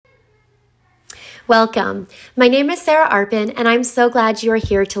Welcome. My name is Sarah Arpin, and I'm so glad you are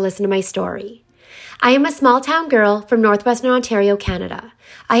here to listen to my story. I am a small town girl from northwestern Ontario, Canada.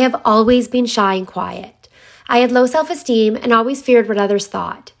 I have always been shy and quiet. I had low self-esteem and always feared what others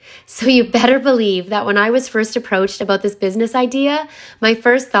thought. So you better believe that when I was first approached about this business idea, my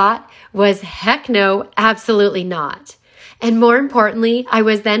first thought was, heck no, absolutely not. And more importantly, I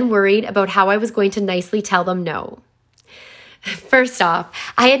was then worried about how I was going to nicely tell them no. First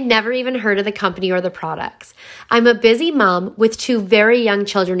off, I had never even heard of the company or the products. I'm a busy mom with two very young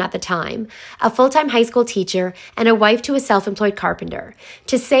children at the time, a full-time high school teacher, and a wife to a self-employed carpenter.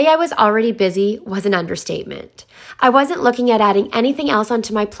 To say I was already busy was an understatement. I wasn't looking at adding anything else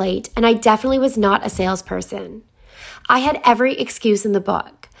onto my plate, and I definitely was not a salesperson. I had every excuse in the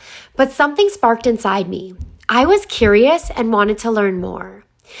book, but something sparked inside me. I was curious and wanted to learn more.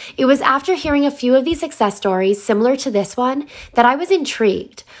 It was after hearing a few of these success stories similar to this one that I was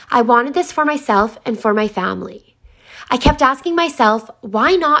intrigued. I wanted this for myself and for my family. I kept asking myself,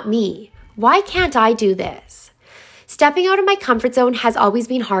 why not me? Why can't I do this? Stepping out of my comfort zone has always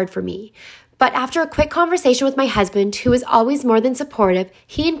been hard for me. But after a quick conversation with my husband, who is always more than supportive,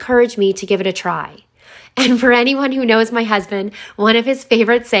 he encouraged me to give it a try. And for anyone who knows my husband, one of his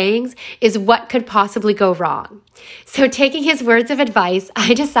favorite sayings is, what could possibly go wrong? So taking his words of advice,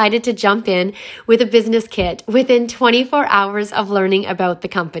 I decided to jump in with a business kit within 24 hours of learning about the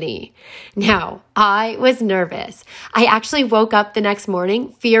company. Now, I was nervous. I actually woke up the next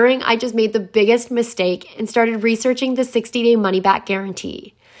morning fearing I just made the biggest mistake and started researching the 60-day money-back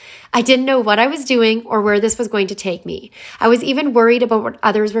guarantee. I didn't know what I was doing or where this was going to take me. I was even worried about what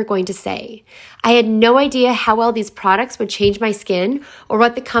others were going to say. I had no idea how well these products would change my skin or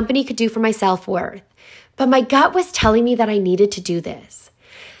what the company could do for my self-worth. But my gut was telling me that I needed to do this.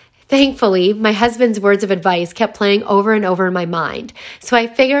 Thankfully, my husband's words of advice kept playing over and over in my mind, so I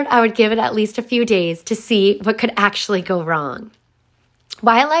figured I would give it at least a few days to see what could actually go wrong.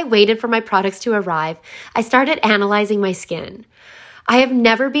 While I waited for my products to arrive, I started analyzing my skin. I have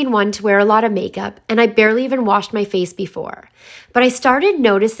never been one to wear a lot of makeup, and I barely even washed my face before. But I started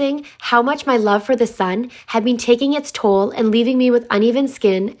noticing how much my love for the sun had been taking its toll and leaving me with uneven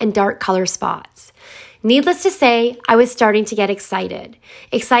skin and dark color spots. Needless to say, I was starting to get excited.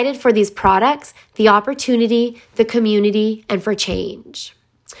 Excited for these products, the opportunity, the community, and for change.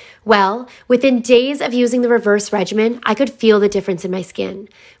 Well, within days of using the reverse regimen, I could feel the difference in my skin.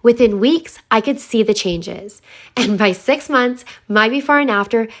 Within weeks, I could see the changes. And by 6 months, my before and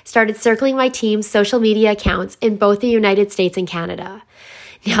after started circling my team's social media accounts in both the United States and Canada.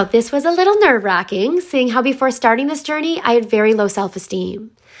 Now, this was a little nerve-wracking, seeing how before starting this journey, I had very low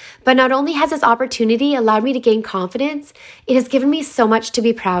self-esteem. But not only has this opportunity allowed me to gain confidence, it has given me so much to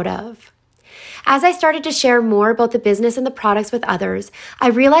be proud of. As I started to share more about the business and the products with others, I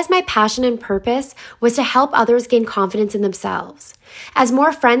realized my passion and purpose was to help others gain confidence in themselves. As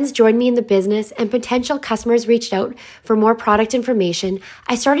more friends joined me in the business and potential customers reached out for more product information,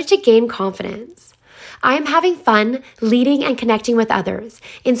 I started to gain confidence. I am having fun leading and connecting with others,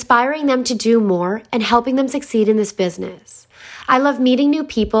 inspiring them to do more and helping them succeed in this business. I love meeting new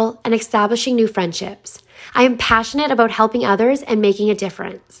people and establishing new friendships. I am passionate about helping others and making a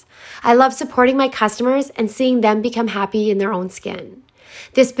difference. I love supporting my customers and seeing them become happy in their own skin.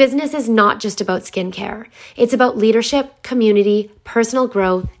 This business is not just about skincare. It's about leadership, community, personal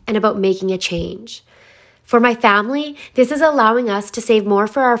growth, and about making a change. For my family, this is allowing us to save more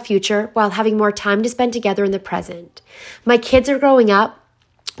for our future while having more time to spend together in the present. My kids are growing up,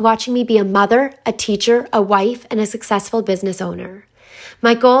 watching me be a mother, a teacher, a wife, and a successful business owner.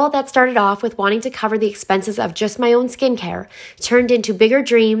 My goal that started off with wanting to cover the expenses of just my own skincare turned into bigger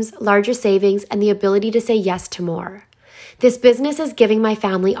dreams, larger savings, and the ability to say yes to more. This business is giving my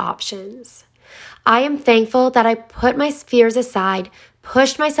family options. I am thankful that I put my fears aside,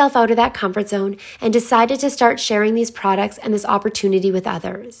 pushed myself out of that comfort zone, and decided to start sharing these products and this opportunity with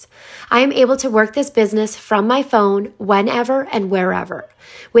others. I am able to work this business from my phone whenever and wherever.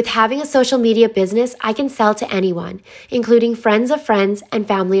 With having a social media business, I can sell to anyone, including friends of friends and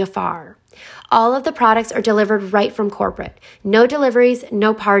family afar. All of the products are delivered right from corporate. No deliveries,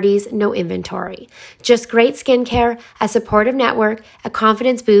 no parties, no inventory. Just great skincare, a supportive network, a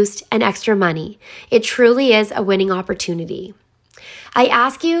confidence boost, and extra money. It truly is a winning opportunity. I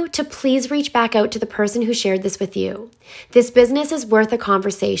ask you to please reach back out to the person who shared this with you. This business is worth a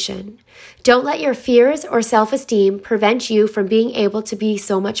conversation. Don't let your fears or self-esteem prevent you from being able to be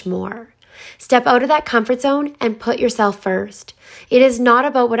so much more. Step out of that comfort zone and put yourself first. It is not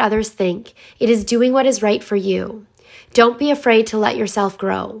about what others think. It is doing what is right for you. Don't be afraid to let yourself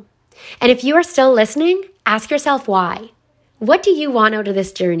grow. And if you are still listening, ask yourself why. What do you want out of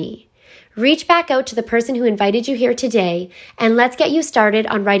this journey? Reach back out to the person who invited you here today, and let's get you started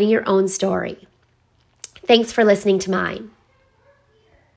on writing your own story. Thanks for listening to mine.